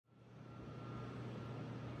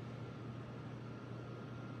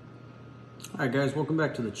All right guys, welcome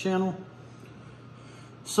back to the channel.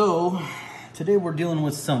 So today we're dealing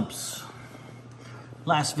with sumps.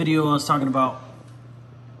 Last video I was talking about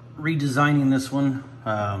redesigning this one.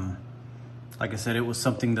 Like I said, it was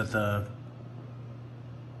something that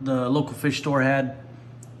the local fish store had.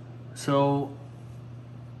 So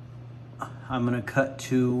I'm gonna cut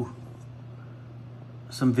to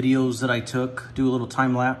some videos that I took, do a little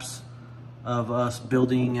time lapse of us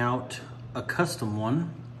building out a custom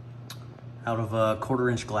one out of a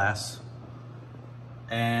 1/4-inch glass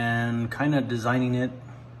and kind of designing it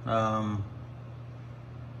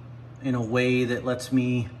in a way that lets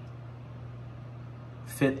me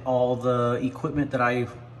fit all the equipment that I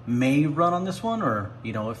may run on this one, or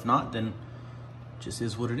if not, then it just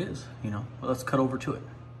is what it is. Well, let's cut over to it.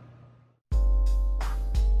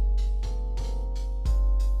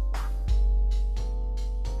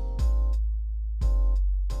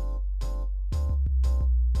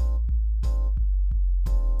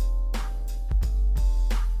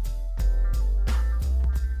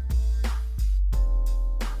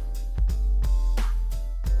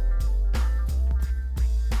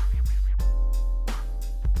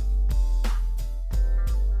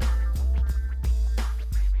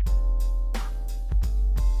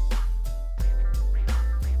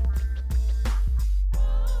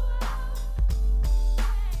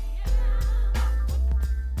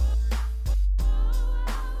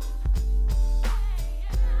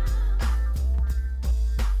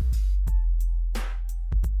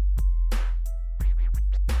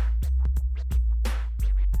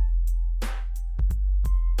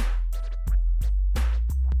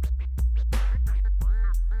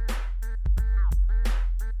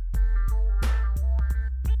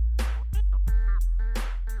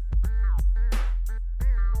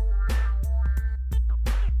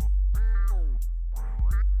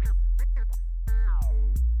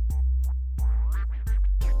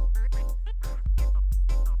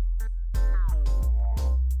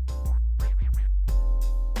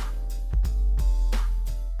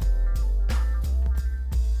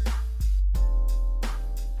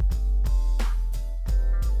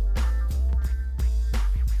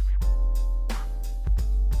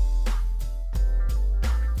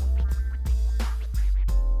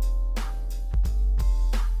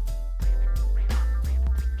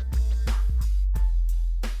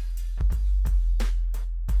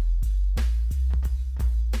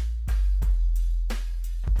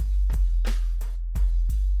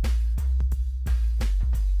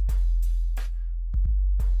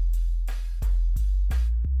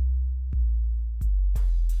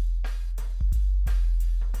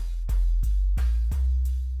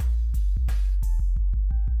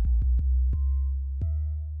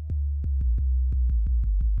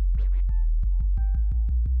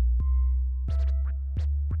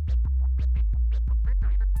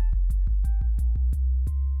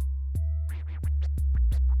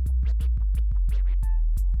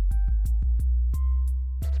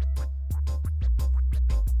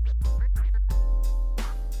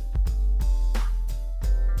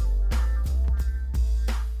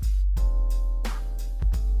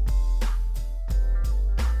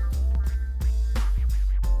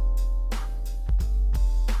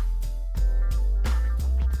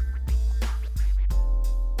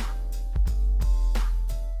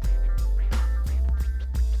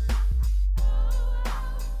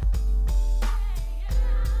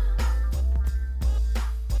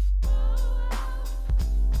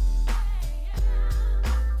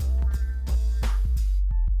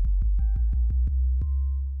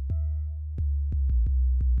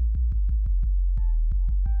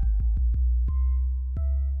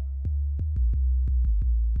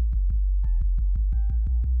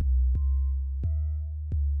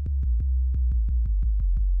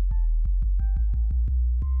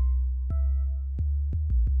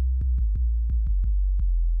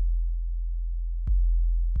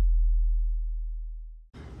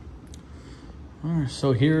 All right,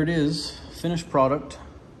 so here it is, finished product.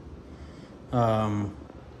 Like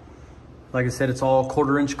I said, it's all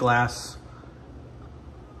 1/4-inch glass.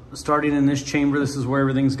 Starting in this chamber, this is where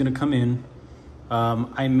everything's gonna come in.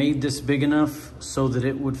 I made this big enough so that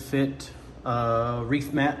it would fit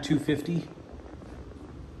Reef Mat 250.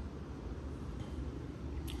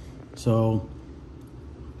 So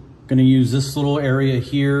gonna use this little area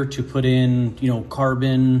here to put in,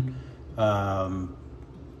 carbon,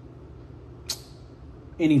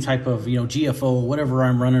 any type of, GFO, whatever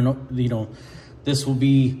I'm running, this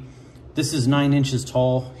is 9 inches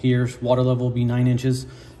tall here. Water level will be 9 inches.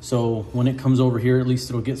 So when it comes over here, at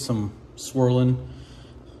least it'll get some swirling.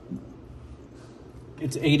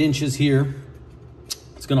 It's 8 inches here.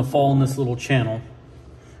 it's gonna fall in this little channel,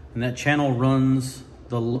 and that channel runs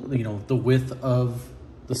the width of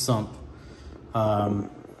the sump.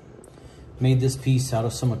 Made this piece out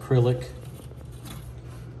of some acrylic.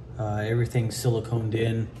 Everything's siliconed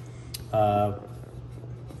in.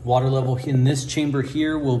 Water level in this chamber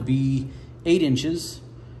here will be 8 inches,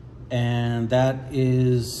 and that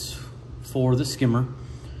is for the skimmer.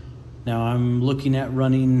 Now I'm looking at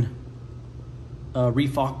running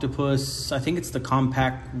Reef Octopus. I think it's the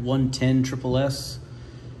compact 110 triple S.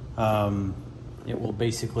 It will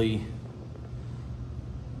basically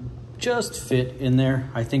just fit in there.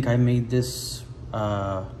 I think I made this,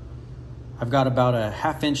 I've got about a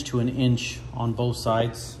 1/2 inch to 1 inch on both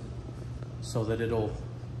sides so that it'll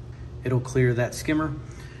clear that skimmer.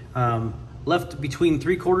 Left between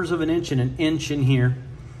 3/4 of an inch and 1 inch in here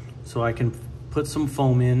so I can put some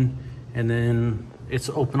foam in, and then it's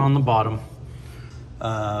open on the bottom.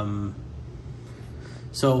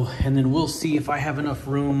 And then we'll see if I have enough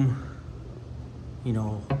room,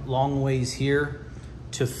 long ways here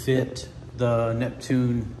to fit the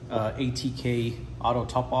Neptune ATK auto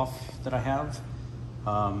top off that I have.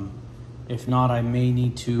 If not, I may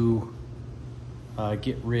need to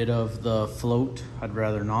get rid of the float. I'd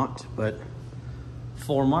rather not, but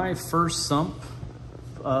for my first sump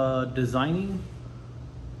designing,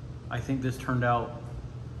 I think this turned out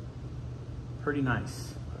pretty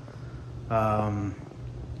nice.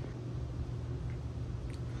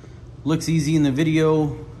 Looks easy in the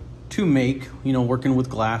video to make, working with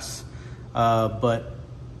glass, but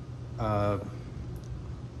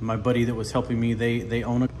my buddy that was helping me, they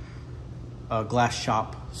own a glass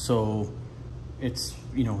shop, so it's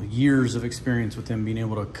years of experience with them being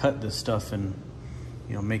able to cut this stuff and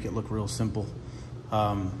make it look real simple.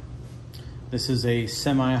 This is a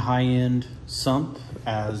semi-high-end sump,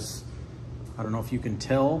 as I don't know if you can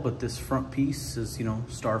tell, but this front piece is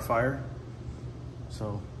Starfire.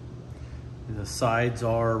 So the sides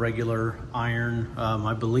are regular iron.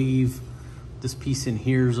 I believe this piece in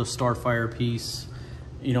here is a Starfire piece.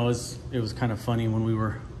 It was kind of funny when we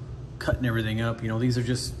were cutting everything up. These are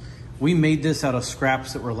just, we made this out of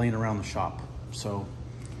scraps that were laying around the shop. So,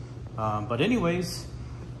 but anyways,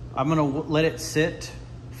 I'm gonna let it sit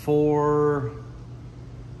for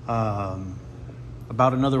about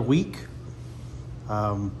another week.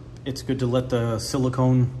 It's good to let the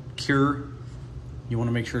silicone cure. You want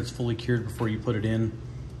to make sure it's fully cured before you put it in.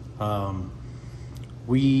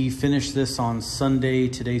 We finished this on Sunday.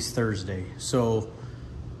 Today's Thursday. So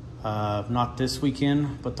not this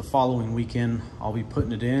weekend, but the following weekend, I'll be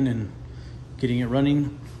putting it in and getting it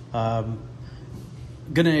running. Gonna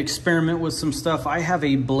experiment with some stuff. I have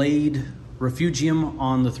a blade refugium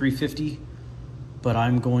on the 350, but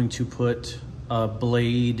I'm going to put a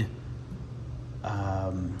blade,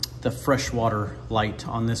 the freshwater light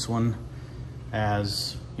on this one,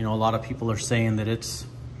 as a lot of people are saying that it's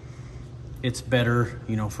better,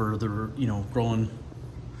 for the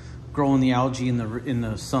growing the algae in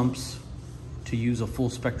the sumps, to use a full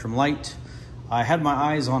spectrum light. I had my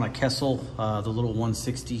eyes on a Kessel, the little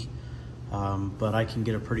 160, but I can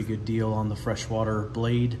get a pretty good deal on the freshwater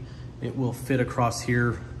blade. It will fit across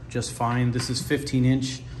here just fine. This is 15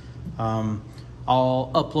 inch. I'll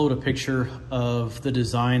upload a picture of the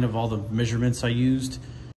design of all the measurements I used.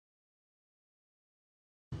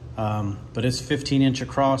 But it's 15 inch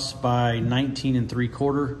across by 19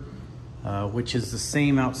 3/4, which is the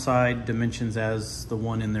same outside dimensions as the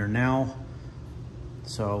one in there now.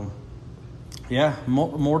 So yeah,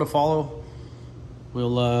 more to follow.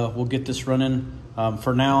 We'll get this running.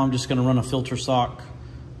 For now, I'm just gonna run a filter sock,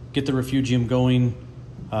 get the refugium going,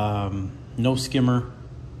 no skimmer,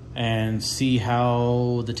 and see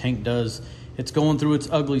how the tank does. It's going through its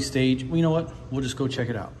ugly stage. Well, you know what? We'll just go check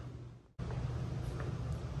it out.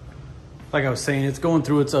 Like I was saying, it's going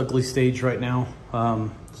through its ugly stage right now.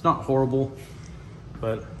 It's not horrible,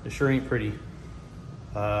 but it sure ain't pretty.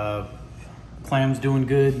 Clam's doing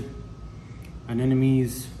good.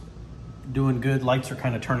 Anemone's doing good. Lights are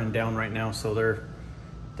kind of turning down right now, so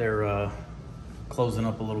they're closing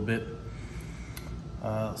up a little bit.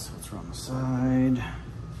 So it's on the side.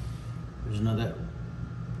 There's another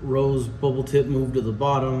rose bubble tip moved to the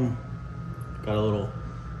bottom. Got a little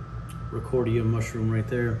Recordia mushroom right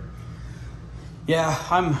there. Yeah,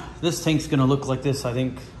 this tank's gonna look like this, I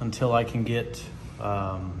think, until I can get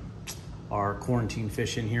our quarantine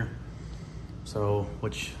fish in here. So,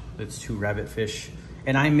 which it's 2 rabbit fish.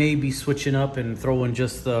 And I may be switching up and throwing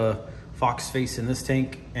just the fox face in this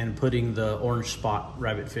tank and putting the orange spot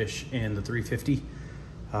rabbit fish in the 350.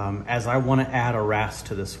 As I want to add a wrasse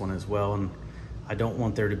to this one as well, and I don't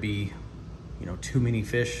want there to be, too many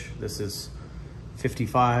fish. This is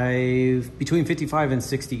between 55 and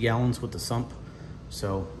 60 gallons with the sump.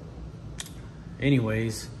 So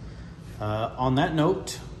anyways, on that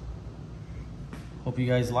note, hope you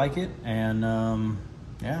guys like it, and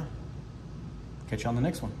yeah, catch you on the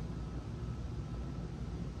next one.